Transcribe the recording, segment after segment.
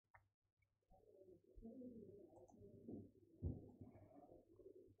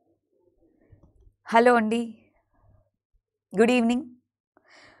Hello Andy. Good evening.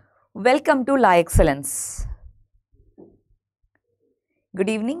 Welcome to La Excellence. Good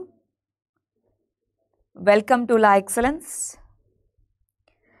evening. Welcome to La Excellence.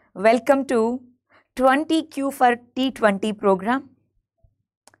 Welcome to 20Q for T20 program.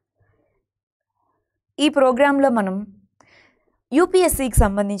 ఈ ప్రోగ్రాంలో మనం యూపీఎస్సీకి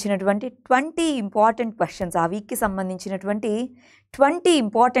సంబంధించినటువంటి 20 important questions, ఆ వీక్కి సంబంధించినటువంటి 20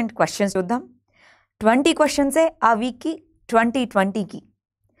 important questions చూద్దాం. 20 క్వశ్చన్సే ఆ వీక్కి 2020కి.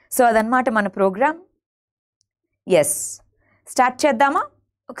 సో అదనమాట మన ప్రోగ్రామ్. ఎస్, స్టార్ట్ చేద్దామా?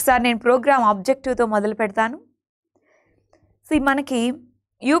 ఒకసారి నేను ప్రోగ్రామ్ ఆబ్జెక్టివ్తో మొదలు పెడతాను. సో మనకి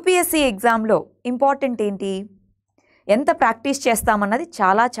యూపీఎస్సీ ఎగ్జామ్లో ఇంపార్టెంట్ ఏంటి, ఎంత ప్రాక్టీస్ చేస్తామన్నది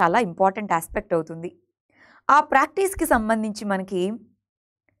చాలా చాలా ఇంపార్టెంట్ ఆస్పెక్ట్ అవుతుంది. ఆ ప్రాక్టీస్కి సంబంధించి మనకి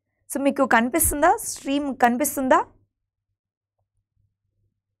సో మీకు కనిపిస్తుందా, స్ట్రీమ్ కనిపిస్తుందా?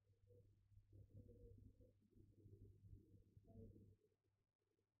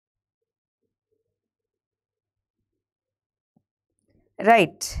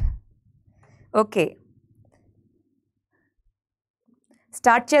 రైట్, ఓకే,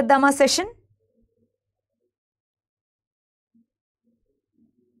 స్టార్ట్ చేద్దామా సెషన్?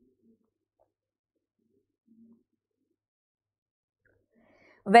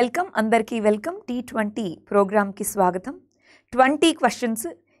 వెల్కమ్, అందరికీ వెల్కమ్. T20 ప్రోగ్రామ్కి స్వాగతం. 20 క్వశ్చన్స్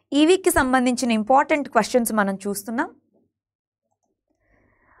ఈ వీక్కి సంబంధించిన ఇంపార్టెంట్ క్వశ్చన్స్ మనం చూస్తున్నాం.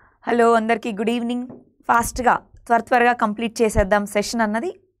 హలో అందరికీ గుడ్ ఈవినింగ్. ఫాస్ట్గా త్వరగా కంప్లీట్ చేసేద్దాం సెషన్ అన్నది.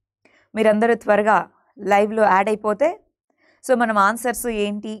 మీరందరూ త్వరగా లైవ్లో యాడ్ అయిపోతే సో మనం ఆన్సర్స్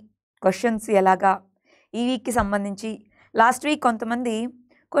ఏంటి, క్వశ్చన్స్ ఎలాగా ఈ వీక్కి సంబంధించి. లాస్ట్ వీక్ కొంతమంది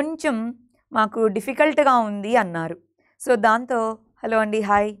కొంచెం మాకు డిఫికల్ట్గా ఉంది అన్నారు. సో దాంతో హలో అండి,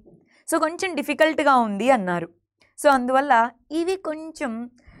 హాయ్. సో కొంచెం డిఫికల్ట్గా ఉంది అన్నారు. సో అందువల్ల ఇవి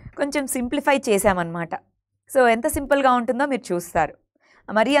కొంచెం సింప్లిఫై చేసామన్నమాట. సో ఎంత సింపుల్గా ఉంటుందో మీరు చూస్తారు.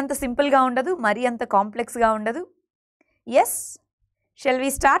 మరీ అంత సింపుల్గా ఉండదు, మరీ అంత కాంప్లెక్స్గా ఉండదు. Yes, shall we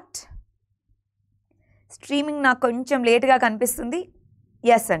start? Streaming నాకు కొంచెం లేట్గా కనిపిస్తుంది.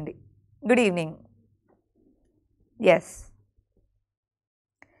 ఎస్ అండి, గుడ్ ఈవినింగ్. ఎస్,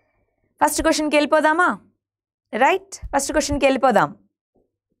 ఫస్ట్ క్వశ్చన్కి వెళ్ళిపోదామా? రైట్, ఫస్ట్ క్వశ్చన్కి వెళ్ళిపోదాం.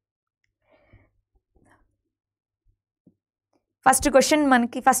 ఫస్ట్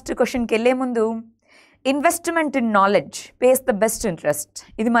క్వశ్చన్కి వెళ్ళే ముందు investment in knowledge face the best interest,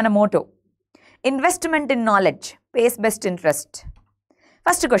 ఇది మన Moto. Investment in knowledge face best interest.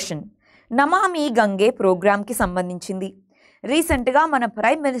 First question Namami Gange ప్రోగ్రామ్కి సంబంధించింది. రీసెంట్గా మన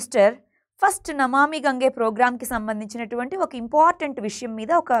prime minister first Namami Gange ప్రోగ్రామ్కి సంబంధించినటువంటి ఒక ఇంపార్టెంట్ విషయం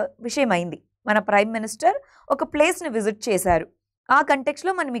మీద ఒక విషయం అయింది. మన ప్రైమ్ మినిస్టర్ ఒక ప్లేస్ని విజిట్ చేశారు. ఆ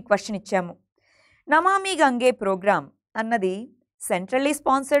కంటెక్స్లో మనం ఈ క్వశ్చన్ ఇచ్చాము. నమామి గంగే ప్రోగ్రామ్ అన్నది centrally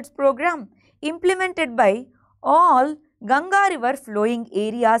sponsored programme implemented by all Ganga river flowing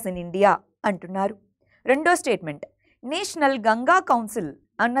areas in India అంటున్నారు. రెండో స్టేట్మెంట్, నేషనల్ గంగా కౌన్సిల్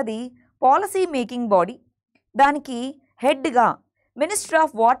అన్నది పాలసీ మేకింగ్ బాడీ. దానికి హెడ్గా minister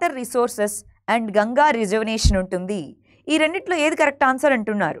of water resources and Ganga reservation ఉంటుంది. ఈ రెండిట్లో ఏది కరెక్ట్ ఆన్సర్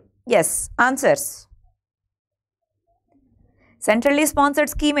అంటున్నారు? Yes, answers centrally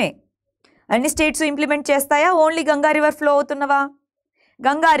sponsored స్కీమే. అన్ని స్టేట్స్ ఇంప్లిమెంట్ చేస్తాయా? Only Ganga river flow అవుతున్నవా?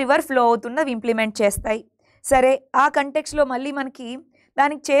 Ganga river flow అవుతున్నవి implement చేస్తాయి. సరే, ఆ కంటెక్స్లో మళ్ళీ మనకి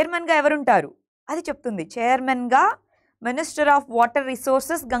దానికి చైర్మన్గా ఎవరుంటారు అది చెప్తుంది. చైర్మన్గా minister of water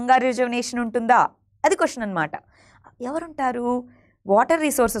resources Ganga reservation ఉంటుందా? అది క్వశ్చన్ అనమాట. ఎవరుంటారు? వాటర్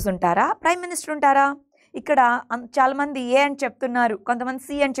రిసోర్సెస్ ఉంటారా, ప్రైమ్ మినిస్టర్ ఉంటారా? ఇక్కడ చాలామంది ఏ అని చెప్తున్నారు, కొంతమంది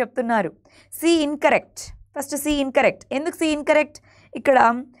సి అని చెప్తున్నారు. C incorrect. First C incorrect. ఎందుకు సి ఇన్కరెక్ట్? ఇక్కడ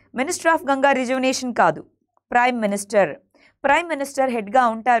మినిస్టర్ ఆఫ్ గంగా రిజర్వేషన్ కాదు, ప్రైమ్ మినిస్టర్ హెడ్గా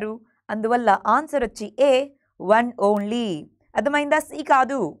ఉంటారు. అందువల్ల ఆన్సర్ వచ్చి ఏ, 1 ఓన్లీ. అర్థమైందా? సి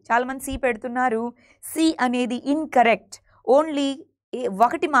కాదు, చాలామంది సి పెడుతున్నారు. సి అనేది ఇన్కరెక్ట్. ఓన్లీ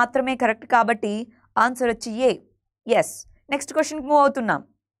ఒకటి మాత్రమే కరెక్ట్ కాబట్టి ఆన్సర్ వచ్చి ఏ. ఎస్, నెక్స్ట్ క్వశ్చన్కి మూవ్ అవుతున్నాం.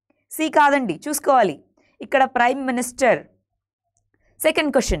 సి కాదండి, చూసుకోవాలి. ఇక్కడ prime minister.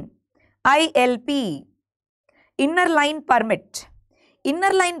 Second question, ILP inner line permit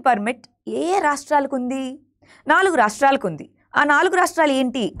ఏ రాష్ట్రాలకు ఉంది? 4 రాష్ట్రాలకు ఉంది. ఆ 4 రాష్ట్రాలు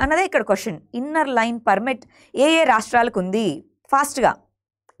ఏంటి అన్నదే ఇక్కడ క్వశ్చన్. ఇన్నర్ లైన్ పర్మిట్ ఏ రాష్ట్రాలకు ఉంది? ఫాస్ట్గా,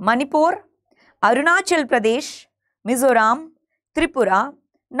 మణిపూర్, అరుణాచల్ ప్రదేశ్, మిజోరాం, త్రిపుర,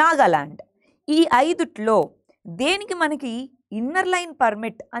 నాగాలాండ్. ఈ 5లో దేనికి మనకి ఇన్నర్ లైన్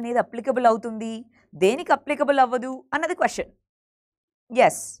పర్మిట్ అనేది అప్లికబుల్ అవుతుంది, దేనికి అప్లికబుల్ అవ్వదు అన్నది క్వశ్చన్.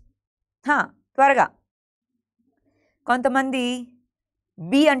 ఎస్, త్వరగా. కొంతమంది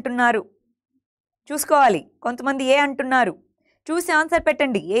బి అంటున్నారు, చూసుకోవాలి. కొంతమంది ఏ అంటున్నారు. చూసి ఆన్సర్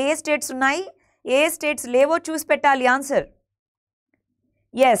పెట్టండి. ఏ స్టేట్స్ ఉన్నాయి, ఏ స్టేట్స్ లేవో చూసి పెట్టాలి ఆన్సర్.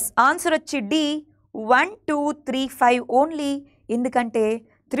 ఎస్, ఆన్సర్ వచ్చి డి 1 2 3 5 ఓన్లీ. ఎందుకంటే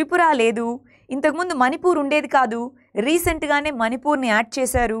త్రిపుర లేదు, ఇంతకుముందు మణిపూర్ ఉండేది కాదు, రీసెంట్గానే మణిపూర్ని యాడ్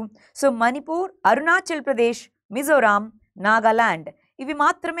చేశారు. సో మణిపూర్, అరుణాచల్ ప్రదేశ్, మిజోరాం, నాగాలాండ్ ఇవి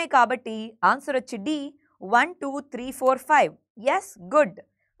మాత్రమే. కాబట్టి ఆన్సర్ వచ్చి డి 1 2 3 4 5. ఎస్, గుడ్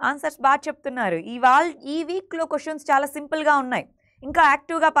ఆన్సర్స్ బాగా చెప్తున్నారు. ఈ వీక్లో క్వశ్చన్స్ చాలా సింపుల్గా ఉన్నాయి, ఇంకా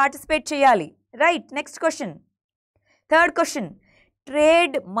యాక్టివ్గా పార్టిసిపేట్ చేయాలి. Right, next question, third question.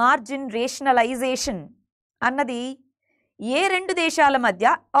 Trade margin rationalization అన్నది ఏ రెండు దేశాల మధ్య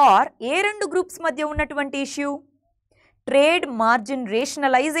ఆర్ ఏ రెండు గ్రూప్స్ మధ్య ఉన్నటువంటి ఇష్యూ? ట్రేడ్ మార్జిన్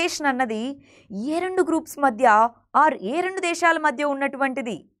రేషనలైజేషన్ అన్నది ఏ రెండు గ్రూప్స్ మధ్య ఆర్ ఏ రెండు దేశాల మధ్య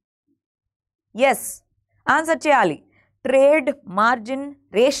ఉన్నటువంటిది? ఎస్, ఆన్సర్ చేయాలి. ట్రేడ్ మార్జిన్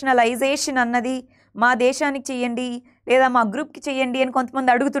రేషనలైజేషన్ అన్నది మా దేశానికి చేయండి లేదా మా గ్రూప్కి చేయండి అని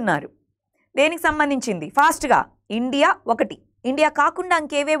కొంతమంది అడుగుతున్నారు. దేనికి సంబంధించింది? ఫాస్ట్గా, ఇండియా ఒకటి, ఇండియా కాకుండా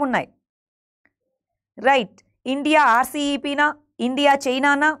ఇంకేవే ఉన్నాయి? Right, India ఆర్సీఈపీనా, India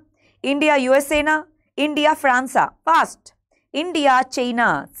చైనానా, India యుఎస్ఏనా, India ఫ్రాన్సా? Fast, India China,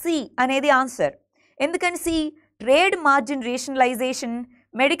 C అనేది ఆన్సర్. ఎందుకని C? Trade margin rationalization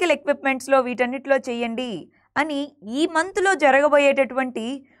medical ఎక్విప్మెంట్స్లో వీటన్నిటిలో చేయండి అని ఈ మంత్లో జరగబోయేటటువంటి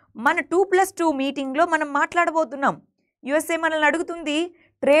మన 2+2 మీటింగ్లో మనం మాట్లాడబోతున్నాం. యుఎస్ఏ మనల్ని అడుగుతుంది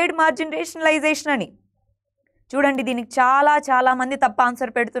ట్రేడ్ మార్జిన్ రేషనలైజేషన్ అని. చూడండి, దీనికి చాలా మంది తప్ప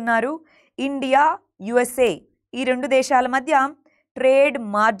ఆన్సర్ పెడుతున్నారు. ఇండియా, యుఎస్ఏ ఈ రెండు దేశాల మధ్య ట్రేడ్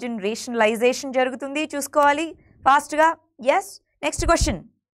మార్జిన్ రేషనలైజేషన్ జరుగుతుంది, చూసుకోవాలి ఫాస్ట్గా. Yes, next question,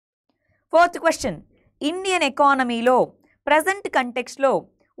 fourth question. Indian ఎకానమీలో ప్రజెంట్ కంటెక్స్ట్లో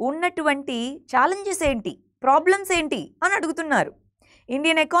ఉన్నటువంటి ఛాలెంజెస్ ఏంటి, ప్రాబ్లమ్స్ ఏంటి అని అడుగుతున్నారు.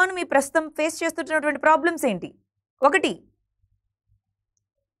 ఇండియన్ ఎకానమీ ప్రస్తుతం ఫేస్ చేస్తున్నటువంటి ప్రాబ్లమ్స్ ఏంటి? ఒకటి,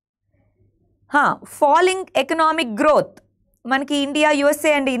 ఫాలింగ్ ఎకనామిక్ గ్రోత్. మనకి ఇండియా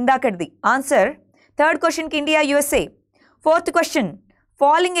యుఎస్ఏ అండి ఇందాకటిది ఆన్సర్. థర్డ్ క్వశ్చన్కి India USA. Fourth question,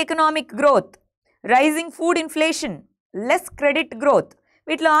 falling economic growth, rising food inflation, less credit growth.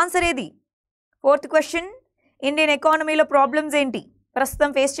 వీటిలో ఆన్సర్ ఏది? ఫోర్త్ క్వశ్చన్, ఇండియన్ ఎకానమీలో ప్రాబ్లమ్స్ ఏంటి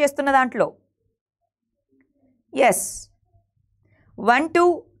ప్రస్తుతం ఫేస్ చేస్తున్న దాంట్లో? Yes, 1 2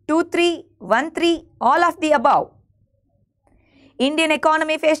 2 3 1 3 all of the above. Indian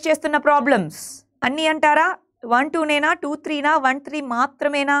economy face చేస్తున్న ప్రాబ్లమ్స్ అన్నీ అంటారా? 1 2 నేనా, 2 3నా, 1 3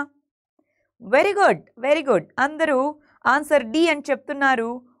 మాత్రమేనా? Very good, very good. అందరూ ఆన్సర్ డి అని చెప్తున్నారు.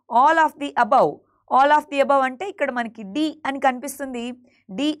 All of the above. All of the above అంటే ఇక్కడ మనకి డి అని కనిపిస్తుంది.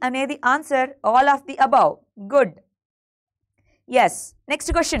 డి అనేది answer, all of the above. Good. Yes,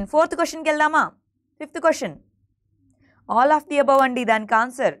 next question, fourth క్వశ్చన్కి వెళ్దామా? Fifth question, all of the above అండి దానికి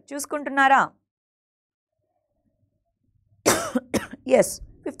ఆన్సర్, చూసుకుంటున్నారా? ఎస్,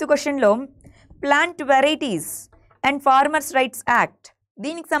 ఫిఫ్త్ క్వశ్చన్లో plant varieties and farmers rights act,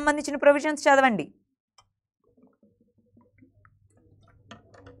 దీనికి సంబంధించిన ప్రొవిజన్స్ చదవండి.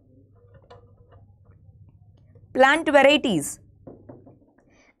 Plant varieties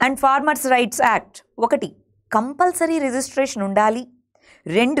and farmers rights act. 1, compulsory registration ఉండాలి.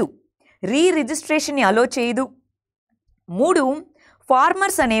 2, రిజిస్ట్రేషన్ని అలో చేయదు. 3,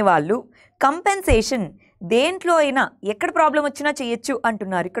 ఫార్మర్స్ అనేవాళ్ళు కంపెన్సేషన్ దేంట్లో అయినా ఎక్కడ ప్రాబ్లం వచ్చినా చేయొచ్చు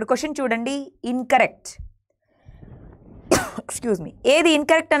అంటున్నారు. ఇక్కడ క్వశ్చన్ చూడండి, ఇన్కరెక్ట్. ఎక్స్క్యూజ్ మీ, ఏది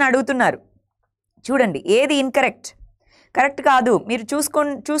ఇన్కరెక్ట్ అని అడుగుతున్నారు. చూడండి, ఏది ఇన్కరెక్ట్, కరెక్ట్ కాదు, మీరు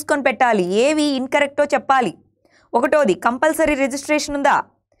చూసుకొని పెట్టాలి. ఏవి ఇన్కరెక్టో చెప్పాలి. 1, కంపల్సరీ రిజిస్ట్రేషన్ ఉందా?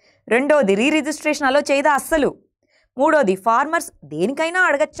 2, రిజిస్ట్రేషన్ అలో చేయదా అస్సలు? 3, ఫార్మర్స్ దేనికైనా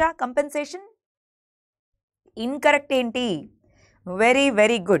అడగచ్చా కంపెన్సేషన్? ఇన్కరెక్ట్ ఏంటి? Very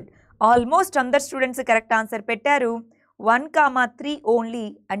very good. ఆల్మోస్ట్ అందరు స్టూడెంట్స్ కరెక్ట్ ఆన్సర్ పెట్టారు. 1, 3 ఓన్లీ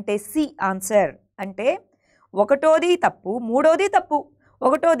అంటే సి ఆన్సర్. అంటే 1ది తప్పు, 3ది తప్పు.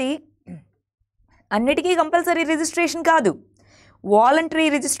 1ది అన్నిటికీ కంపల్సరీ రిజిస్ట్రేషన్ కాదు, వాలంటరీ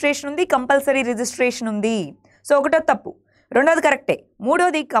రిజిస్ట్రేషన్ ఉంది, కంపల్సరీ రిజిస్ట్రేషన్ ఉంది. సో 1ది తప్పు, 2ది కరెక్టే.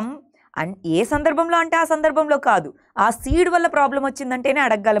 3ది ఏ సందర్భంలో అంటే ఆ సందర్భంలో కాదు, ఆ సీడ్ వల్ల problem వచ్చిందంటేనే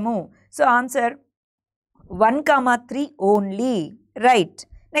అడగగలము. So answer 1, 3 only. Right,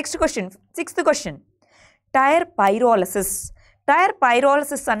 next question, 6th question. Tyre పైరోలసిస్. Tyre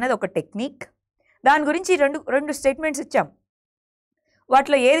పైరోలసిస్ అన్నది ఒక టెక్నిక్. దాని గురించి రెండు స్టేట్మెంట్స్ ఇచ్చాం.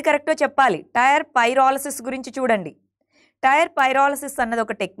 వాటిలో ఏది కరెక్టో చెప్పాలి. టైర్ పైరోలసిస్ గురించి చూడండి. టైర్ పైరోలసిస్ అన్నది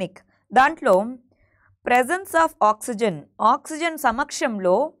ఒక టెక్నిక్. దాంట్లో ప్రెజెన్స్ ఆఫ్ ఆక్సిజన్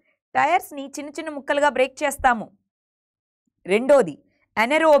సమక్షంలో టైర్స్ని చిన్న చిన్న ముక్కలుగా బ్రేక్ చేస్తాము. 2ది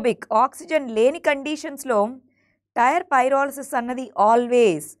ఎనెరోబిక్, ఆక్సిజన్ లేని కండిషన్స్లో టైర్ పైరోలసిస్ అన్నది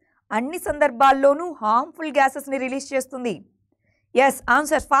ఆల్వేస్ అన్ని సందర్భాల్లోనూ హార్మ్ఫుల్ గ్యాసెస్ని రిలీజ్ చేస్తుంది. ఎస్,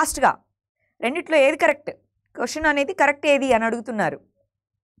 ఆన్సర్ ఫాస్ట్గా. రెండిట్లో ఏది కరెక్ట్? క్వశ్చన్ అనేది కరెక్ట్ ఏది అని అడుగుతున్నారు.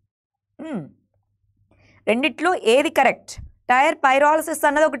 రెండిట్లో ఏది కరెక్ట్? టైర్ పైరాలసిస్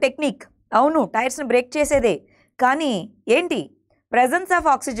అన్నది ఒక టెక్నిక్. అవును, టైర్స్ని బ్రేక్ చేసేదే. కానీ ఏంటి? Presence of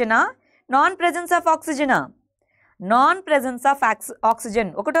ఆక్సిజనా, non presence of ఆక్సిజనా? Non presence of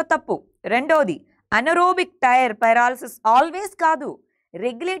oxygen ఒకటో తప్పు. రెండోది అనరోబిక్ టైర్ పైరాలసిస్ ఆల్వేస్ కాదు,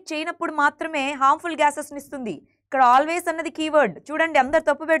 రెగ్యులేట్ చేయనప్పుడు మాత్రమే హార్మ్ఫుల్ గ్యాసెస్ని ఇస్తుంది. ఇక్కడ ఆల్వేస్ అన్నది కీవర్డ్. చూడండి, అందరు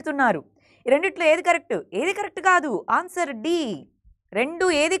తప్పు పెడుతున్నారు. రెండిట్లో ఏది కరెక్ట్? ఏది కరెక్ట్ కాదు. Answer D. రెండు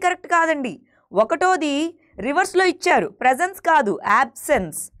ఏది కరెక్ట్ కాదండి. ఒకటోది రివర్స్లో ఇచ్చారు, ప్రెజెన్స్ కాదు,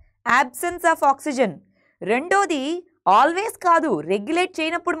 యాబ్సెన్స్ ఆఫ్ ఆక్సిజన్. రెండోది ఆల్వేస్ కాదు, రెగ్యులేట్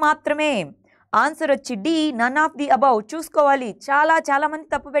చేయనప్పుడు మాత్రమే. ఆన్సర్ వచ్చి D, none of the above. చూసుకోవాలి, చాలా మంది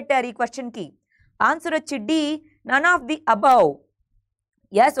తప్పు పెట్టారు ఈ క్వశ్చన్కి. ఆన్సర్ వచ్చి D, none of the above.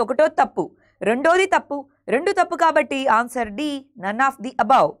 Yes, ఒకటో తప్పు, రెండోది తప్పు, రెండు తప్పు కాబట్టి answer D, none of the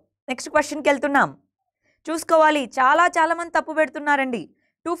above. Next క్వశ్చన్కి వెళ్తున్నాం. చూసుకోవాలి, చాలా మంది తప్పు పెడుతున్నారండి.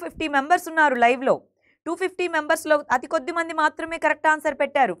 250 మెంబర్స్ ఉన్నారు లైవ్లో. 250 మెంబర్స్లో అతి కొద్ది మంది మాత్రమే కరెక్ట్ ఆన్సర్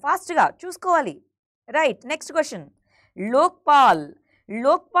పెట్టారు. ఫాస్ట్గా చూసుకోవాలి. Right, next question.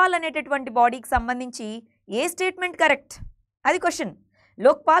 లోక్పాల్ అనేటటువంటి బాడీకి సంబంధించి ఏ స్టేట్మెంట్ కరెక్ట్? అది క్వశ్చన్.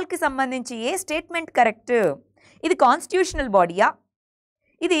 లోక్పాల్కి సంబంధించి ఏ స్టేట్మెంట్ కరెక్ట్? ఇది కాన్స్టిట్యూషనల్ బాడీయా?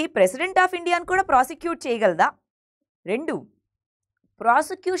 ఇది ప్రెసిడెంట్ ఆఫ్ ఇండియాని కూడా ప్రాసిక్యూట్ చేయగలదా? రెండు,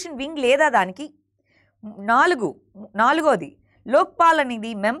 ప్రాసిక్యూషన్ వింగ్ లేదా దానికి? నాలుగోది లోక్పాల్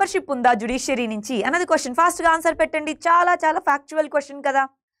అనేది మెంబర్షిప్ ఉందా జ్యుడిషియరీ నుంచి అన్నది క్వశ్చన్. ఫాస్ట్గా ఆన్సర్ పెట్టండి. చాలా ఫ్యాక్చువల్ క్వశ్చన్ కదా,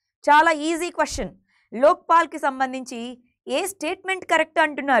 చాలా ఈజీ క్వశ్చన్. లోక్పాల్కి సంబంధించి ఏ స్టేట్మెంట్ కరెక్ట్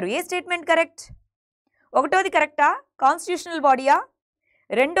అంటున్నారు? ఏ స్టేట్మెంట్ కరెక్ట్? ఒకటోది కరెక్టా? కాన్స్టిట్యూషనల్ బాడీయా?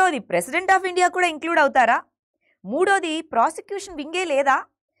 రెండోది ప్రెసిడెంట్ ఆఫ్ ఇండియా కూడా ఇంక్లూడ్ అవుతారా? మూడోది ప్రాసిక్యూషన్ వింగే లేదా?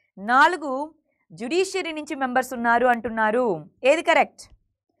 4 జ్యుడిషియరీ నుంచి మెంబర్స్ ఉన్నారు అంటున్నారు. ఏది కరెక్ట్?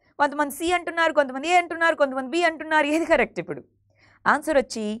 కొంతమంది సి అంటున్నారు, కొంతమంది ఏ అంటున్నారు, కొంతమంది బి అంటున్నారు. ఏది కరెక్ట్ ఇప్పుడు? ఆన్సర్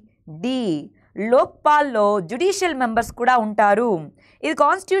వచ్చి డి. లోక్పాల్లో జ్యుడిషియల్ మెంబర్స్ కూడా ఉంటారు. ఇది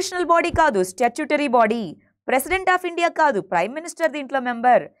కాన్స్టిట్యూషనల్ బాడీ కాదు, statutory body. President of India కాదు, ప్రైమ్ మినిస్టర్ దీంట్లో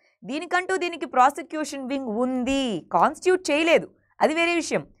మెంబర్. దీనికంటూ దీనికి ప్రాసిక్యూషన్ వింగ్ ఉంది. కాన్స్టిట్యూట్ చేయలేదు, అది వేరే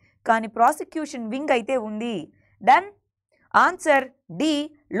విషయం, కానీ ప్రాసిక్యూషన్ వింగ్ అయితే ఉంది. Done. Answer D,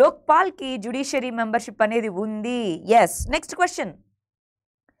 లోక్పాల్కి judiciary membership అనేది ఉంది. Yes. Next question.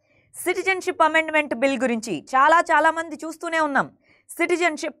 Citizenship amendment bill గురించి చాలా మంది చూస్తూనే ఉన్నాం.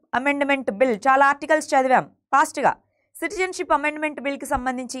 సిటిజన్షిప్ అమెండ్మెంట్ బిల్ చాలా ఆర్టికల్స్ చదివాం. ఫాస్ట్గా సిటిజన్షిప్ అమెండ్మెంట్ బిల్కి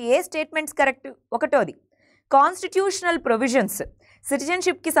సంబంధించి ఏ స్టేట్మెంట్స్ కరెక్ట్? ఒకటోది కాన్స్టిట్యూషనల్ ప్రొవిజన్స్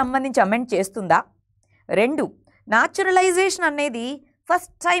సిటిజన్షిప్కి సంబంధించి అమెండ్ చేస్తుందా? రెండు, న్యాచురలైజేషన్ అనేది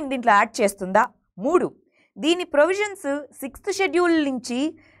ఫస్ట్ టైం దీంట్లో యాడ్ చేస్తుందా? మూడు, దీని ప్రొవిజన్స్ 6th షెడ్యూల్ నుంచి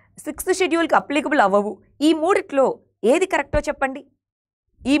 6th షెడ్యూల్కి అప్లికబుల్ అవ్వవు. ఈ మూడిట్లో ఏది కరెక్టో చెప్పండి.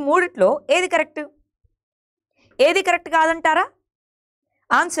 ఈ మూడిట్లో ఏది కరెక్ట్? ఏది కరెక్ట్ కాదంటారా?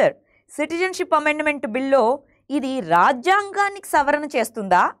 ఆన్సర్, సిటిజన్షిప్ అమెండ్మెంట్ బిల్లో ఇది రాజ్యాంగానికి సవరణ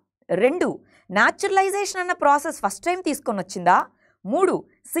చేస్తుందా? రెండు, న్యాచురలైజేషన్ అన్న ప్రాసెస్ ఫస్ట్ టైం తీసుకొని వచ్చిందా? మూడు,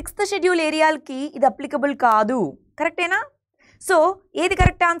 6th షెడ్యూల్ ఏరియాలకి ఇది అప్లికబుల్ కాదు. కరెక్టేనా? సో ఏది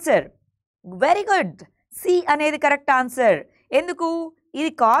correct answer? Very good, C అనేది కరెక్ట్ ఆన్సర్. ఎందుకు?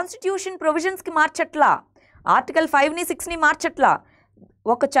 ఇది కాన్స్టిట్యూషన్ ప్రొవిజన్స్కి మార్చట్లా, ఆర్టికల్ 5ని 6ని మార్చట్లా,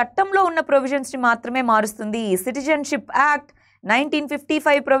 ఒక చట్టంలో ఉన్న ప్రొవిజన్స్ని మాత్రమే మారుస్తుంది. సిటిజన్షిప్ యాక్ట్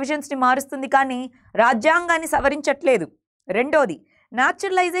 1955 ప్రొవిజన్స్ని మారుస్తుంది, కానీ రాజ్యాంగాన్ని సవరించట్లేదు. రెండోది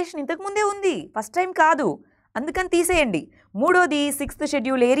న్యాచురలైజేషన్ ఇంతకుముందే ఉంది, ఫస్ట్ టైం కాదు, అందుకని తీసేయండి. మూడోది 6th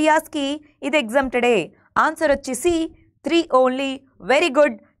షెడ్యూల్ ఏరియాస్కి ఇది ఎగ్జామ్టెడే. ఆన్సర్ వచ్చి సి, 3 ఓన్లీ. వెరీ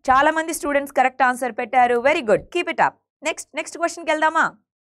గుడ్, చాలామంది స్టూడెంట్స్ కరెక్ట్ ఆన్సర్ పెట్టారు. Very good, keep it up. Next క్వశ్చన్కి వెళ్దామా?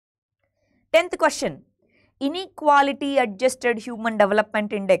 10th question. Inequality adjusted human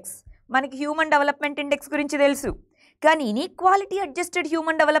development index. మనకి హ్యూమన్ డెవలప్మెంట్ ఇండెక్స్ గురించి తెలుసు, కానీ inequality adjusted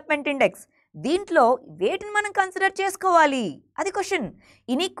human development index దీంట్లో వేటిని మనం కన్సిడర్ చేసుకోవాలి? అది question.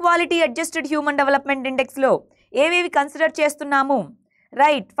 Inequality adjusted human development ఇండెక్స్లో ఏవేవి కన్సిడర్ చేస్తున్నాము?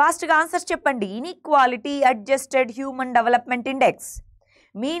 రైట్, ఫాస్ట్గా ఆన్సర్స్ చెప్పండి. Inequality adjusted human development index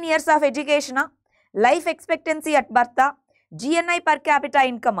mean years of ఎడ్యుకేషనా, life expectancy at బర్తా, GNI per capita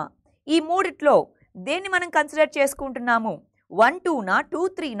ఇన్కమా? ఈ మూడిట్లో దేన్ని మనం కన్సిడర్ చేసుకుంటున్నాము? 1, 2నా, 2,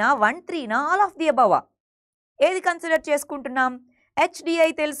 3నా, 1, 3నా, ఆల్ ఆఫ్ ది అబవ్? ఏది కన్సిడర్ చేసుకుంటున్నాం? హెచ్డిఐ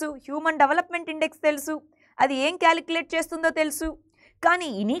తెలుసు, హ్యూమన్ డెవలప్మెంట్ ఇండెక్స్ తెలుసు, అది ఏం క్యాలిక్యులేట్ చేస్తుందో తెలుసు, కానీ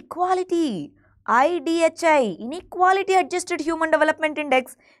inequality ఐడిహెచ్ఐ inequality adjusted human development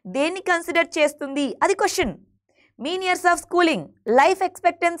index దేన్ని కన్సిడర్ చేస్తుంది? అది question. Mean years of schooling, life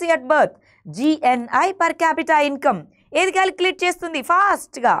expectancy at birth, GNI per capita income ఏది క్యాలిక్యులేట్ చేస్తుంది?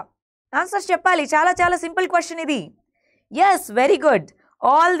 ఫాస్ట్గా ఆన్సర్స్ చెప్పాలి, చాలా సింపుల్ క్వశ్చన్ ఇది. Yes, very good,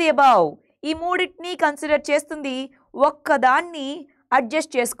 all the above. ఈ మూడింటిని కన్సిడర్ చేస్తుంది, ఒక్కదాన్ని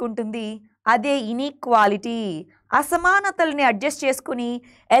అడ్జస్ట్ చేసుకుంటుంది, అదే ఇనీక్వాలిటీ. అసమానతల్ని అడ్జస్ట్ చేసుకుని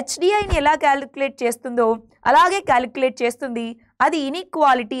హెచ్డిఐని ఎలా క్యాలిక్యులేట్ చేస్తుందో అలాగే క్యాలిక్యులేట్ చేస్తుంది, అది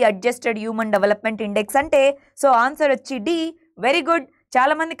inequality adjusted human development index అంటే. సో ఆన్సర్ వచ్చి డి. వెరీ గుడ్,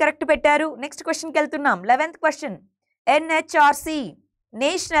 చాలామంది కరెక్ట్ పెట్టారు. నెక్స్ట్ క్వశ్చన్కి వెళ్తున్నాం. 11th question. NHRC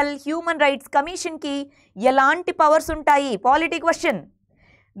national human rights కమిషన్కి ఎలాంటి పవర్స్ ఉంటాయి? Polity question.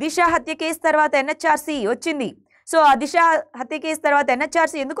 దిశ హత్య కేసు తర్వాత ఎన్హెచ్ఆర్సి వచ్చింది. సో ఆ దిశ హత్య కేసు తర్వాత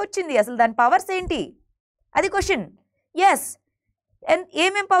ఎన్హెచ్ఆర్సి ఎందుకు వచ్చింది, అసలు దాని పవర్స్ ఏంటి, అది క్వశ్చన్. ఎస్,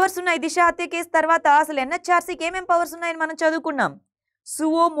 ఏమేం పవర్స్ ఉన్నాయి దిశ హత్య కేసు తర్వాత, అసలు ఎన్హెచ్ఆర్సీకి ఏమేం పవర్స్ ఉన్నాయని మనం చదువుకున్నాం.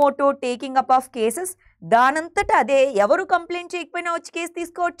 Suo Moto taking up of cases, దానంతటా అదే ఎవరు కంప్లైంట్ చేయకపోయినా వచ్చి కేసు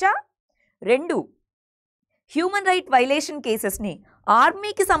తీసుకోవచ్చా? 2, హ్యూమన్ రైట్ వైలేషన్ కేసెస్ని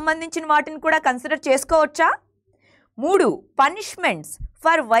ఆర్మీకి సంబంధించిన వాటిని కూడా కన్సిడర్ చేసుకోవచ్చా? 3, punishments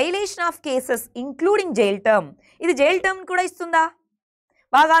for violation of cases including jail term, ఇది జైల్ టర్మ్ కూడా ఇస్తుందా?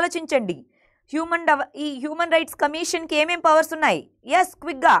 బాగా ఆలోచించండి. ఈ హ్యూమన్ రైట్స్ కమిషన్కి ఏమేం పవర్స్ ఉన్నాయి? ఎస్,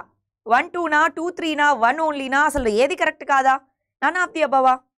 క్విక్గా 1, 2నా, 2, 3నా, 1 ఓన్లీనా, అసలు ఏది కరెక్ట్ కాదా? None of the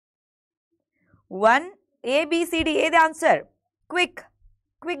above. 1 ABCD ఏది ఆన్సర్?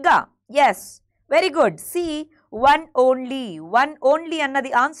 క్విక్గా. Yes, very good. C 1 only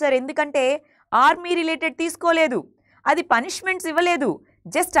అన్నది ఆన్సర్. ఎందుకంటే ఆర్మీ రిలేటెడ్ తీసుకోలేదు, అది పనిష్మెంట్స్ ఇవ్వలేదు,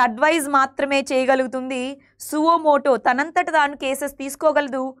 జస్ట్ అడ్వైజ్ మాత్రమే చేయగలుగుతుంది. సువోమోటో తనంతట తాను కేసెస్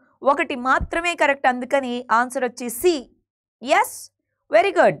తీసుకోగలదు, 1 మాత్రమే కరెక్ట్, అందుకని ఆన్సర్ వచ్చి సి. Yes,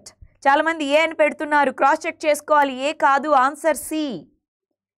 very good. చాలామంది ఏ అని పెడుతున్నారు, క్రాస్ చెక్ చేసుకోవాలి, ఏ కాదు, answer C.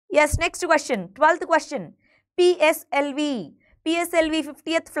 Yes, next question. 12th question. PSLV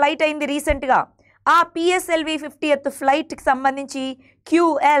 50th flight అయింది రీసెంట్గా. ఆ పిఎస్ఎల్వి 50th ఫ్లైట్కి సంబంధించి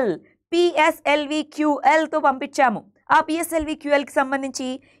పిఎస్ఎల్వి క్యూఎల్తో పంపించాము. ఆ పిఎస్ఎల్వి క్యూఎల్కి సంబంధించి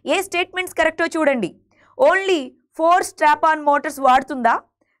ఏ స్టేట్మెంట్స్ కరెక్టో చూడండి. Only 4 strap on Motors వాడుతుందా?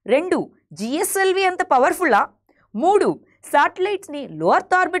 2, GSLV అంత పవర్ఫుల్లా? 3, శాటిలైట్స్ని లో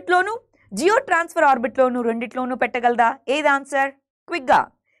ఎర్త్ ఆర్బిట్లోను జియో ట్రాన్స్ఫర్ ఆర్బిట్లోను రెండిట్లోనూ పెట్టగలదా? ఏది ఆన్సర్? క్విక్గా.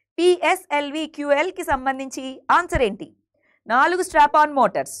 పిఎస్ఎల్వి క్యూఎల్కి సంబంధించి ఆన్సర్ ఏంటి? 4 strap on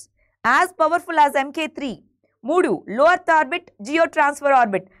Motors, as powerful as MK3, 3 లో earth orbit, Jio transfer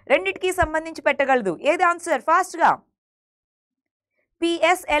orbit, రెండిటికి సంబంధించి పెట్టగలదు. ఏది ఆన్సర్? ఫాస్ట్గా.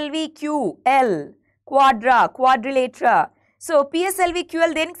 PSLV QL క్వాడ్రిలేట్రా. So PSLV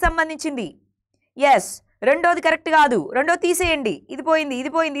QL దేనికి సంబంధించింది? ఎస్, రెండోది కరెక్ట్ కాదు, రెండోది తీసేయండి, ఇది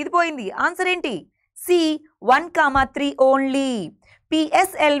పోయింది. ఆన్సర్ ఏంటి? C 1, 3 only.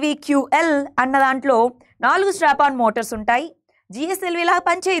 పిఎస్ఎల్వి క్యూఎల్ అన్న దాంట్లో 4 స్ట్రాప్ ఆన్ మోటార్స్ ఉంటాయి. జిఎస్ఎల్వి లాగా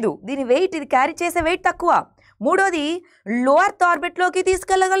పనిచేయదు, దీని వెయిట్, ఇది క్యారీ చేసే వెయిట్ తక్కువ. 3వది లో ఎర్త్ ఆర్బిట్లోకి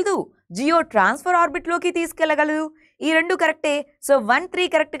తీసుకెళ్ళగలదు, జియో ట్రాన్స్ఫర్ ఆర్బిట్లోకి తీసుకెళ్ళగలదు. ఈ 2 కరెక్టే. సో 1, 3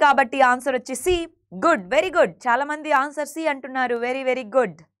 కరెక్ట్ కాబట్టి ఆన్సర్ వచ్చి సి. Good, very good. చాలామంది ఆన్సర్ సి అంటున్నారు. Very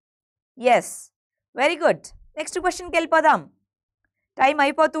good. Yes, very good. Next క్వశ్చన్కి వెళ్ళిపోదాం. టైం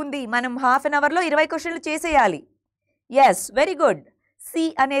అయిపోతుంది, మనం హాఫ్ అన్ అవర్లో 20 క్వశ్చన్లు చేసేయాలి. Yes, very good. సి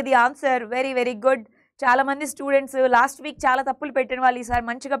అనేది ఆన్సర్. Very good. చాలామంది స్టూడెంట్స్ లాస్ట్ వీక్ చాలా తప్పులు పెట్టిన వాళ్ళు ఈసారి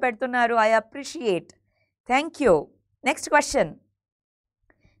మంచిగా పెడుతున్నారు. I appreciate. Thank you. Next question.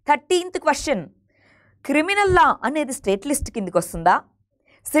 13th question. Criminal లా అనేది స్టేట్ లిస్ట్ కిందకి వస్తుందా?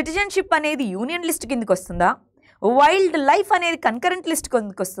 సిటిజన్షిప్ అనేది యూనియన్ లిస్ట్ కిందకి వస్తుందా? వైల్డ్ లైఫ్ అనేది కన్కరెంట్ లిస్ట్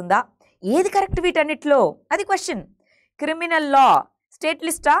కిందకి వస్తుందా? ఏది కరెక్ట్ వీటన్నిటిలో? అది క్వశ్చన్. క్రిమినల్ లా state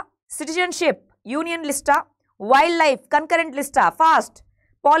లిస్టా, citizenship union లిస్టా, wild life concurrent లిస్టా? Fast.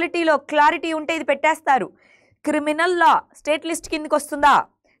 పాలిటీలో clarity ఉంటే ఇది పెట్టేస్తారు. క్రిమినల్ లా స్టేట్ లిస్ట్ కిందకి వస్తుందా?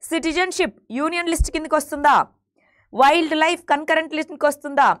 సిటిజన్షిప్ యూనియన్ లిస్ట్ కిందకి వస్తుందా? వైల్డ్ లైఫ్ కన్కరెంట్ లిస్ట్కి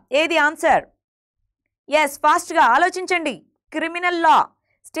వస్తుందా? ఏది ఆన్సర్? ఎస్, ఫాస్ట్గా ఆలోచించండి. క్రిమినల్ లా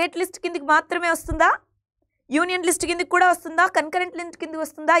స్టేట్ లిస్ట్ కిందకి మాత్రమే వస్తుందా? యూనియన్ లిస్ట్ కిందకి కూడా వస్తుందా? కన్కరెంట్ లిస్ట్ కిందకి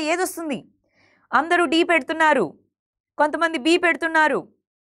వస్తుందా? ఏది వస్తుంది? అందరూ డి పెడుతున్నారు, కొంతమంది బి పెడుతున్నారు.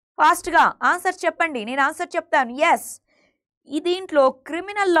 ఫాస్ట్గా ఆన్సర్ చెప్పండి, నేను ఆన్సర్ చెప్తాను. ఎస్, ఈ దీంట్లో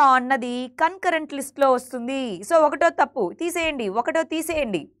క్రిమినల్ లా అన్నది కన్కరెంట్ లిస్ట్లో వస్తుంది. సో 1 తప్పు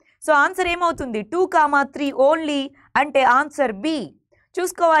తీసేయండి. సో ఆన్సర్ ఏమవుతుంది? 2, 3 ఓన్లీ అంటే ఆన్సర్ బి.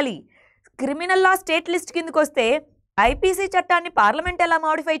 చూసుకోవాలి. క్రిమినల్ లా స్టేట్ లిస్ట్ కిందకి వస్తే ఐపీసీ చట్టాన్ని పార్లమెంట్ ఎలా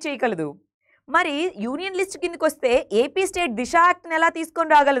మాడిఫై చేయగలదు? మరి యూనియన్ లిస్ట్ కిందకి వస్తే ఏపీ స్టేట్ దిశ యాక్ట్ని ఎలా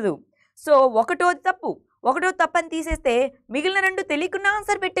తీసుకొని రాగలదు? సో 1 తప్పు అని తీసేస్తే మిగిలిన 2 తెలియకుండా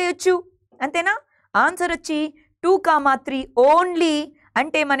ఆన్సర్ పెట్టేయచ్చు, అంతేనా? ఆన్సర్ వచ్చి 2, 3 ఓన్లీ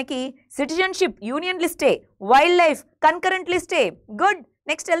అంటే మనకి citizenship union లిస్టే, wild life concurrent లిస్టే. Good.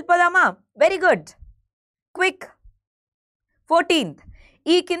 Next వెళ్ళిపోదామా? Very good. క్విక్. 14th.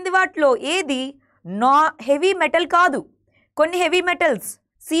 ఈ కింది వాటిలో ఏది హెవీ మెటల్ కాదు? కొన్ని heavy metals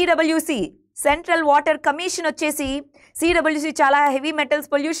CWC central water commission వచ్చేసి సిడబ్ల్యూసి చాలా హెవీ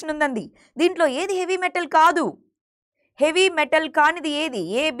మెటల్స్ పొల్యూషన్ ఉందండి. దీంట్లో ఏది హెవీ మెటల్ కాదు? హెవీ మెటల్ కానిది ఏది?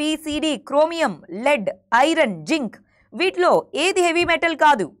 A B C D, chromium, lead, iron, zinc, వీటిలో ఏది హెవీ మెటల్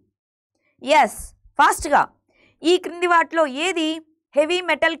కాదు? ఎస్, ఫాస్ట్గా. ఈ క్రింది వాటిలో ఏది హెవీ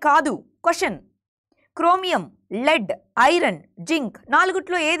మెటల్ కాదు? Question. Chromium, lead, iron, zinc,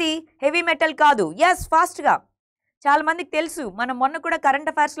 నాలుగుట్లో ఏది హెవీ మెటల్ కాదు? ఎస్, ఫాస్ట్గా. చాలా మందికి తెలుసు, మనం మొన్న కూడా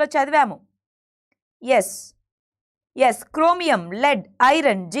కరెంట్ అఫైర్స్లో చదివాము. Yes yes, chromium, lead,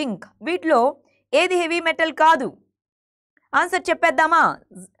 iron, zinc, వీటిలో ఏది హెవీ మెటల్ కాదు? ఆన్సర్ చెప్పేద్దామా?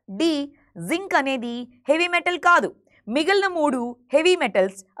 డి, జింక్ అనేది హెవీ మెటల్ కాదు. మిగిలిన 3 హెవీ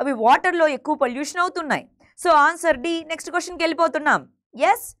మెటల్స్, అవి వాటర్లో ఎక్కువ పొల్యూషన్ అవుతున్నాయి. So answer D. నెక్స్ట్ క్వశ్చన్కి వెళ్ళిపోతున్నాం.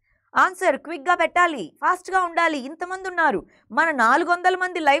 ఎస్, ఆన్సర్ క్విక్గా పెట్టాలి, ఫాస్ట్గా ఉండాలి. ఇంతమంది ఉన్నారు, మన 400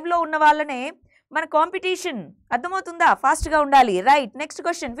 మంది లైవ్లో ఉన్న వాళ్ళనే మన కాంపిటీషన్, అర్థమవుతుందా? ఫాస్ట్గా ఉండాలి. Right, next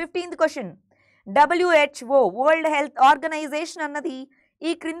question, 15th question. WHO world health organisation అన్నది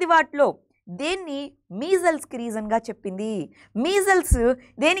ఈ క్రింది వాటిలో దేన్ని మీజల్స్కి రీజన్గా చెప్పింది? మీజల్స్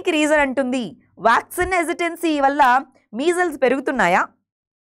దేనికి రీజన్ అంటుంది? వ్యాక్సిన్ హెజిటెన్సీ వల్ల మీజల్స్ పెరుగుతున్నాయా?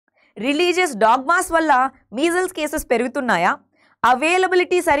 రిలీజియస్ డాగ్మాస్ వల్ల మీజల్స్ కేసెస్ పెరుగుతున్నాయా?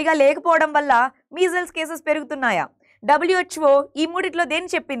 అవైలబిలిటీ సరిగా లేకపోవడం వల్ల మీజల్స్ కేసెస్ పెరుగుతున్నాయా? WHO ఈ మూడిట్లో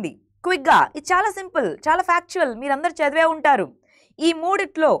దేన్ని చెప్పింది? క్విక్గా, ఇది చాలా సింపుల్, చాలా ఫ్యాక్చువల్, మీరందరూ చదివే ఉంటారు. ఈ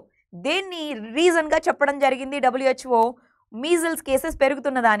మూడిట్లో దేన్ని రీజన్గా చెప్పడం జరిగింది WHO మీజల్స్ కేసెస్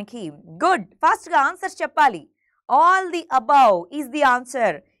పెరుగుతున్న దానికి? గుడ్, ఫాస్ట్గా ఆన్సర్స్ చెప్పాలి. All the above is the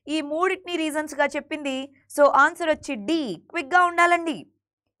answer. ఈ మూడింటిని రీజన్స్గా చెప్పింది. సో ఆన్సర్ వచ్చి డి. క్విక్గా ఉండాలండి.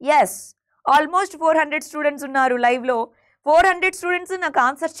 ఎస్, ఆల్మోస్ట్ 400 స్టూడెంట్స్ ఉన్నారు లైవ్లో. 400 స్టూడెంట్స్ నాకు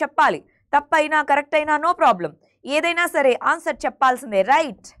ఆన్సర్ చెప్పాలి. తప్పైనా కరెక్ట్ అయినా నో ప్రాబ్లం, ఏదైనా సరే ఆన్సర్ చెప్పాల్సిందే.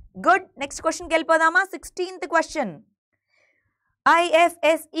 Right, good. నెక్స్ట్ క్వశ్చన్కి వెళ్ళిపోదామా? 16th question.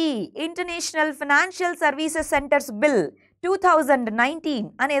 IFSE international financial services centres bill 2019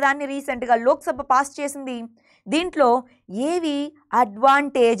 అనే దాన్ని రీసెంట్గా లోక్సభ పాస్ చేసింది. దీంట్లో ఏవి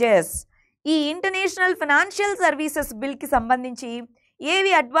అడ్వాంటేజెస్? ఈ ఇంటర్నేషనల్ ఫైనాన్షియల్ సర్వీసెస్ బిల్కి సంబంధించి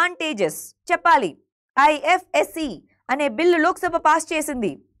ఏవి అడ్వాంటేజెస్ చెప్పాలి? IFSE అనే బిల్లు లోక్సభ పాస్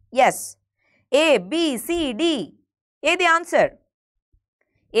చేసింది. ఎస్, ఏ, బి, సి, డి, ఏది ఆన్సర్?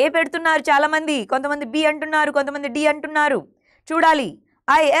 ఏ పెడుతున్నారు చాలామంది, కొంతమంది బి అంటున్నారు, కొంతమంది డి అంటున్నారు. చూడాలి.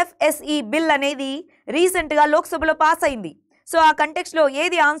 IFSE బిల్ అనేది రీసెంట్గా లోక్సభలో పాస్ అయింది. సో ఆ కంటెక్స్లో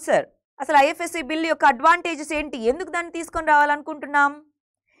ఏది ఆన్సర్? అసలు IFSE బిల్ యొక్క అడ్వాంటేజెస్ ఏంటి? ఎందుకు దాన్ని తీసుకొని రావాలనుకుంటున్నాం?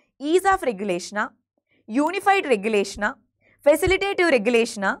 Is of రెగ్యులేషనా, unified రెగ్యులేషనా, ఫెసిలిటేటివ్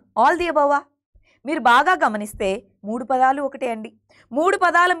రెగ్యులేషనా, all the అబౌవా? మీరు బాగా గమనిస్తే 3 పదాలు ఒకటే అండి. 3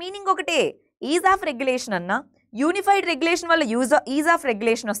 పదాల మీనింగ్ ఒకటే. ఈజ్ ఆఫ్ రెగ్యులేషన్ అన్నా, యూనిఫైడ్ రెగ్యులేషన్ వల్ల ఈజ్ ఆఫ్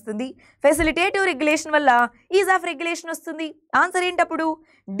రెగ్యులేషన్ వస్తుంది, ఫెసిలిటేటివ్ రెగ్యులేషన్ వల్ల ఈజ్ ఆఫ్ రెగ్యులేషన్ వస్తుంది. Answer ఏంటప్పుడు?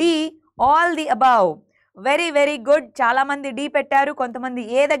 D, all the above. Very very good. చాలామంది డి పెట్టారు, కొంతమంది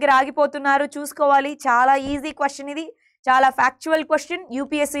ఏ దగ్గర ఆగిపోతున్నారు చూసుకోవాలి. చాలా ఈజీ క్వశ్చన్ ఇది, చాలా ఫ్యాక్చువల్ క్వశ్చన్.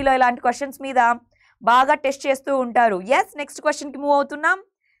 యూపీఎస్సీలో ఇలాంటి క్వశ్చన్స్ మీద బాగా టెస్ట్ చేస్తూ ఉంటారు. ఎస్, నెక్స్ట్ క్వశ్చన్కి మూవ్ అవుతున్నాం.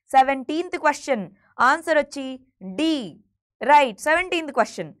 17th question. ఆన్సర్ వచ్చి D. Right, 17th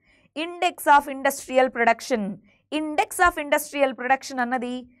question. Index of industrial production. Index of industrial production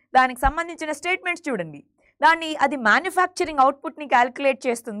అన్నది దానికి సంబంధించిన స్టేట్మెంట్స్ చూడండి. అది మ్యానుఫ్యాక్చరింగ్ అవుట్పుట్ని క్యాలిక్యులేట్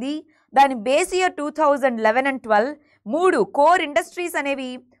చేస్తుంది. దాని base year 2011 and 12. 3 core industries అనేవి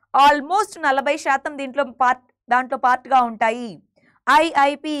ఆల్మోస్ట్ 40% దాంట్లో పార్ట్గా ఉంటాయి.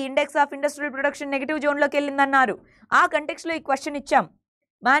 IIP index of industrial production negative జోన్లోకి వెళ్ళిందన్నారు. ఆ కంటెక్స్లో ఈ క్వశ్చన్ ఇచ్చాం.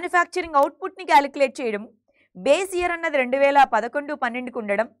 మ్యానుఫ్యాక్చరింగ్ అవుట్పుట్ని క్యాలిక్యులేట్ చేయడం, బేస్ ఇయర్ అన్నది 2011-12కు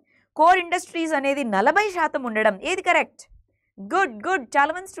ఉండడం, కోర్ ఇండస్ట్రీస్ అనేది 40% ఉండడం. ఏది కరెక్ట్? Good good.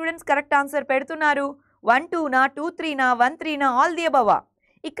 చాలామంది స్టూడెంట్స్ కరెక్ట్ ఆన్సర్ పెడుతున్నారు. 1 2నా, 2 3నా, 1 3నా, ఆల్ ది అబౌవా?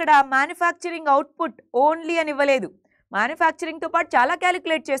 ఇక్కడ మ్యానుఫ్యాక్చరింగ్ అవుట్పుట్ ఓన్లీ అని ఇవ్వలేదు. మ్యానుఫ్యాక్చరింగ్తో పాటు చాలా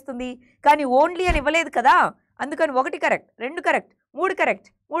క్యాలిక్యులేట్ చేస్తుంది, కానీ ఓన్లీ అని ఇవ్వలేదు కదా. అందుకని 1 కరెక్ట్, 2 కరెక్ట్, 3 కరెక్ట్,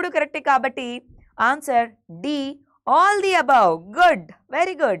 3 కరెక్టే. కాబట్టి answer D, all the above. Good,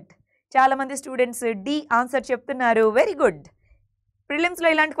 very good. చాలామంది స్టూడెంట్స్ డి ఆన్సర్ చెప్తున్నారు. Very good. ప్రిలిమ్స్లో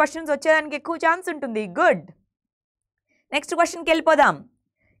ఇలాంటి క్వశ్చన్స్ వచ్చేదానికి ఎక్కువ ఛాన్స్ ఉంటుంది. గుడ్. నెక్స్ట్ క్వశ్చన్కి వెళ్ళిపోదాం.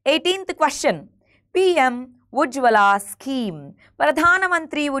 18th question. PM ఉజ్వల స్కీమ్,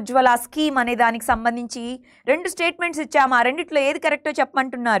 ప్రధానమంత్రి ఉజ్వల స్కీమ్ అనే దానికి సంబంధించి 2 స్టేట్మెంట్స్ ఇచ్చాము. ఆ రెండిట్లో ఏది కరెక్టో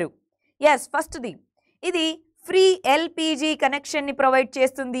చెప్పమంటున్నారు. ఎస్, ఫస్ట్ది, ఇది ఫ్రీ LPG కనెక్షన్ని ప్రొవైడ్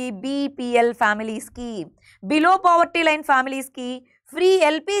చేస్తుంది BPL ఫ్యామిలీస్కి. బిలో పవర్టీ లైన్ ఫ్యామిలీస్కి ఫ్రీ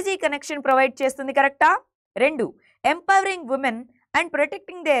LPG కనెక్షన్ ప్రొవైడ్ చేస్తుంది. కరెక్టా? 2, empowering women and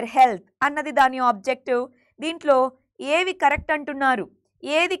protecting their health అన్నది దాని ఆబ్జెక్టివ్. దీంట్లో ఏవి కరెక్ట్ అంటున్నారు?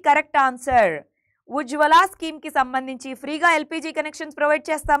 ఏది కరెక్ట్ ఆన్సర్? ఉజ్వల స్కీమ్కి సంబంధించి ఫ్రీగా ఎల్పిజి కనెక్షన్స్ ప్రొవైడ్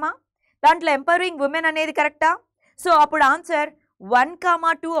చేస్తామా? దాంట్లో ఎంపవరింగ్ ఉమెన్ అనేది కరెక్టా? సో అప్పుడు ఆన్సర్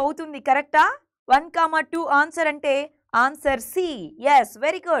 1,2 అవుతుంది. కరెక్టా? 1,2 ఆన్సర్ అంటే answer C. Yes,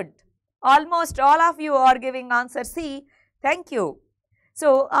 very good. Almost all of you are giving answer C. Thank you. So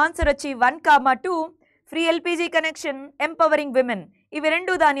answer వచ్చి 1,2 free LPG connection, empowering women, ఇవి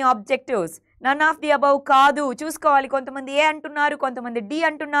రెండు దాని objectives. None of the above కాదు, చూసుకోవాలి. కొంతమంది ఏ అంటున్నారు, కొంతమంది డి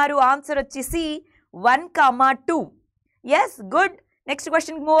అంటున్నారు. ఆన్సర్ వచ్చి C, 1,2. Yes, good. Next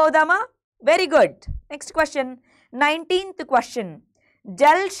question move అవుదామా? Very good. Next question 19th question.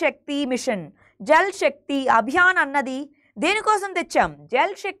 Jal శక్తి మిషన్, జల్ శక్తి అభియాన్ అన్నది దేనికోసం తెచ్చాం?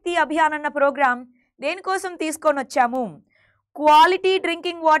 జల్ శక్తి అభియాన్ అన్న ప్రోగ్రామ్ దేనికోసం తీసుకొని వచ్చాము? క్వాలిటీ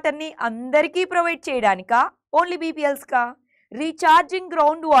డ్రింకింగ్ వాటర్ని అందరికీ provide చేయడానికా? Only బీపీఎల్స్కా? Recharging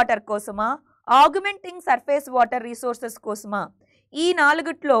ground water కోసమా? ఆగ్మెంటింగ్ సర్ఫేస్ వాటర్ రిసోర్సెస్ కోసమా? ఈ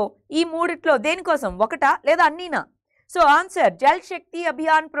నాలుగిట్లో, ఈ మూడిట్లో దేనికోసం? ఒకటా లేదా అన్నీనా? సో ఆన్సర్ జల్ శక్తి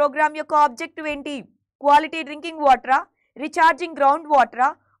అభియాన్ ప్రోగ్రామ్ యొక్క ఆబ్జెక్టివ్ ఏంటి? Quality drinking వాటరా, recharging ground వాటరా,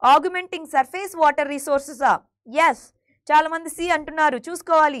 augmenting surface water రిసోర్సెసా? Yes, చాలామంది సి అంటున్నారు,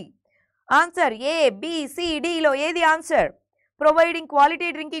 చూసుకోవాలి. ఆన్సర్ ఏ, బి, సి, డిలో ఏది answer? Providing quality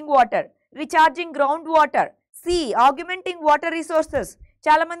drinking water, recharging ground water, C augmenting water resources.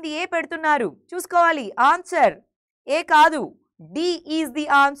 చాలామంది ఏ పెడుతున్నారు, చూసుకోవాలి. ఆన్సర్ ఏ కాదు, D is the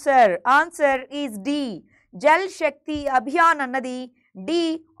answer. Answer is D. Jal శక్తి అభియాన్ అన్నది D,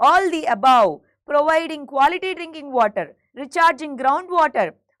 all the above. Providing quality drinking water, recharging ground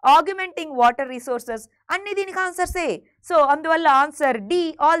water, augmenting water resources అన్ని దీనికి ఆన్సర్సే. So అందువల్ల answer D,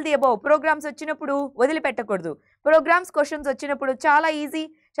 all the above. Programmes వచ్చినప్పుడు వదిలిపెట్టకూడదు. Programmes questions వచ్చినప్పుడు చాలా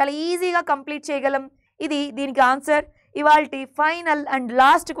ఈజీగా complete చేయగలం. ఇది దీనికి ఆన్సర్. ఇవాల్టి final and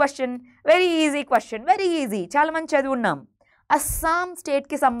last question, very easy question, very easy, చాలా మంది చదువున్నాం. అస్సాం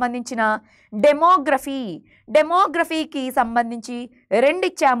స్టేట్కి సంబంధించిన డెమోగ్రఫీకి సంబంధించి రెండు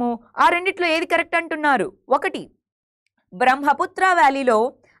ఇచ్చాము. ఆ రెండిట్లో ఏది కరెక్ట్ అంటున్నారు? ఒకటి, బ్రహ్మపుత్ర వ్యాలీలో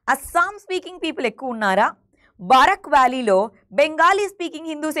అస్సాం స్పీకింగ్ పీపుల్ ఎక్కువ ఉన్నారా? బరాక్ వ్యాలీలో బెంగాలీ స్పీకింగ్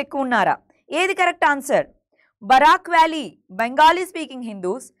హిందూస్ ఎక్కువ ఉన్నారా? ఏది correct answer? Barack valley Bengali speaking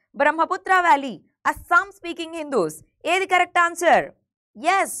Hindus, Brahmaputra valley Assam speaking Hindus. ఏది కరెక్ట్ ఆన్సర్?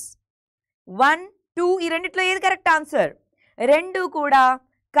 ఎస్, 1, 2 ఈ రెండిట్లో ఏది కరెక్ట్ ఆన్సర్? రెండు కూడా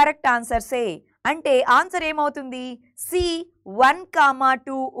కరెక్ట్ ఆన్సర్సే. అంటే ఆన్సర్ ఏమవుతుంది? C,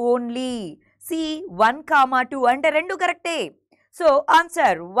 1,2 only. సి, 1,2 అంటే రెండు కరెక్టే. So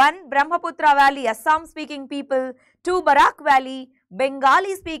answer 1 Brahmaputra valley Assam speaking people, 2 Barack valley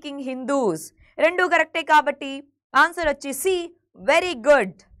Bengali speaking Hindus. రెండు కరెక్టే కాబట్టి ఆన్సర్ వచ్చి C. Very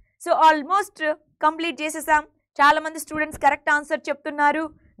good. So almost complete చేసేసాం. చాలామంది స్టూడెంట్స్ కరెక్ట్ ఆన్సర్ చెప్తున్నారు.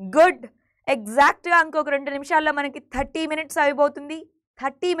 గుడ్. ఎగ్జాక్ట్గా ఇంకొక 2 నిమిషాల్లో మనకి 30 మినిట్స్ అయిపోతుంది.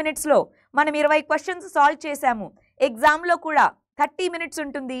 30 మినిట్స్లో మనం 20 క్వశ్చన్స్ సాల్వ్ చేసాము. ఎగ్జామ్లో కూడా 30 మినిట్స్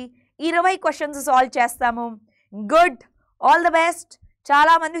ఉంటుంది, 20 క్వశ్చన్స్ సాల్వ్ చేస్తాము. Good, all the best.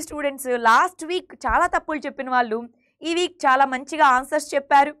 చాలామంది స్టూడెంట్స్ లాస్ట్ వీక్ చాలా తప్పులు చెప్పిన వాళ్ళు ఈ వీక్ చాలా మంచిగా ఆన్సర్స్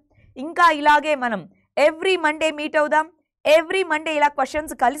చెప్పారు. ఇంకా ఇలాగే మనం ఎవ్రీ మండే మీట్ అవుదాం. ఎవ్రీ మండే ఇలా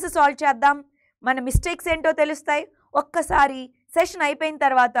క్వశ్చన్స్ కలిసి సాల్వ్ చేద్దాం. మన మిస్టేక్స్ ఏంటో తెలుస్తాయి. ఒక్కసారి సెషన్ అయిపోయిన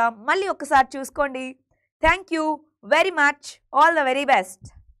తర్వాత మళ్ళీ ఒక్కసారి చూసుకోండి. Thank you very much. All the very best.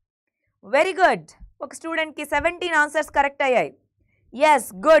 Very good. ఒక స్టూడెంట్కి 17 ఆన్సర్స్ కరెక్ట్ అయ్యాయి. Yes,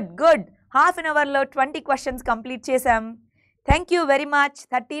 good good. Half an అవర్లో 20 క్వశ్చన్స్ కంప్లీట్ చేశాం. Thank you very much.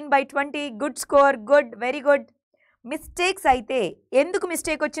 13/20 good score. Good, very good. Mistakes అయితే ఎందుకు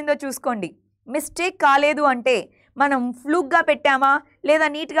మిస్టేక్ వచ్చిందో చూసుకోండి. మిస్టేక్ కాలేదు అంటే మనం ఫ్లూక్గా పెట్టామా లేదా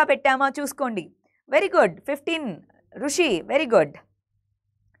నీట్గా పెట్టామా చూసుకోండి. Very good. 15 Rishi, very good.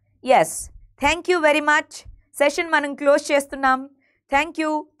 Yes, thank you very much. Session మనం క్లోజ్ చేస్తున్నాం. Thank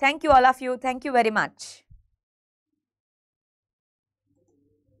you all of you. Thank you very much.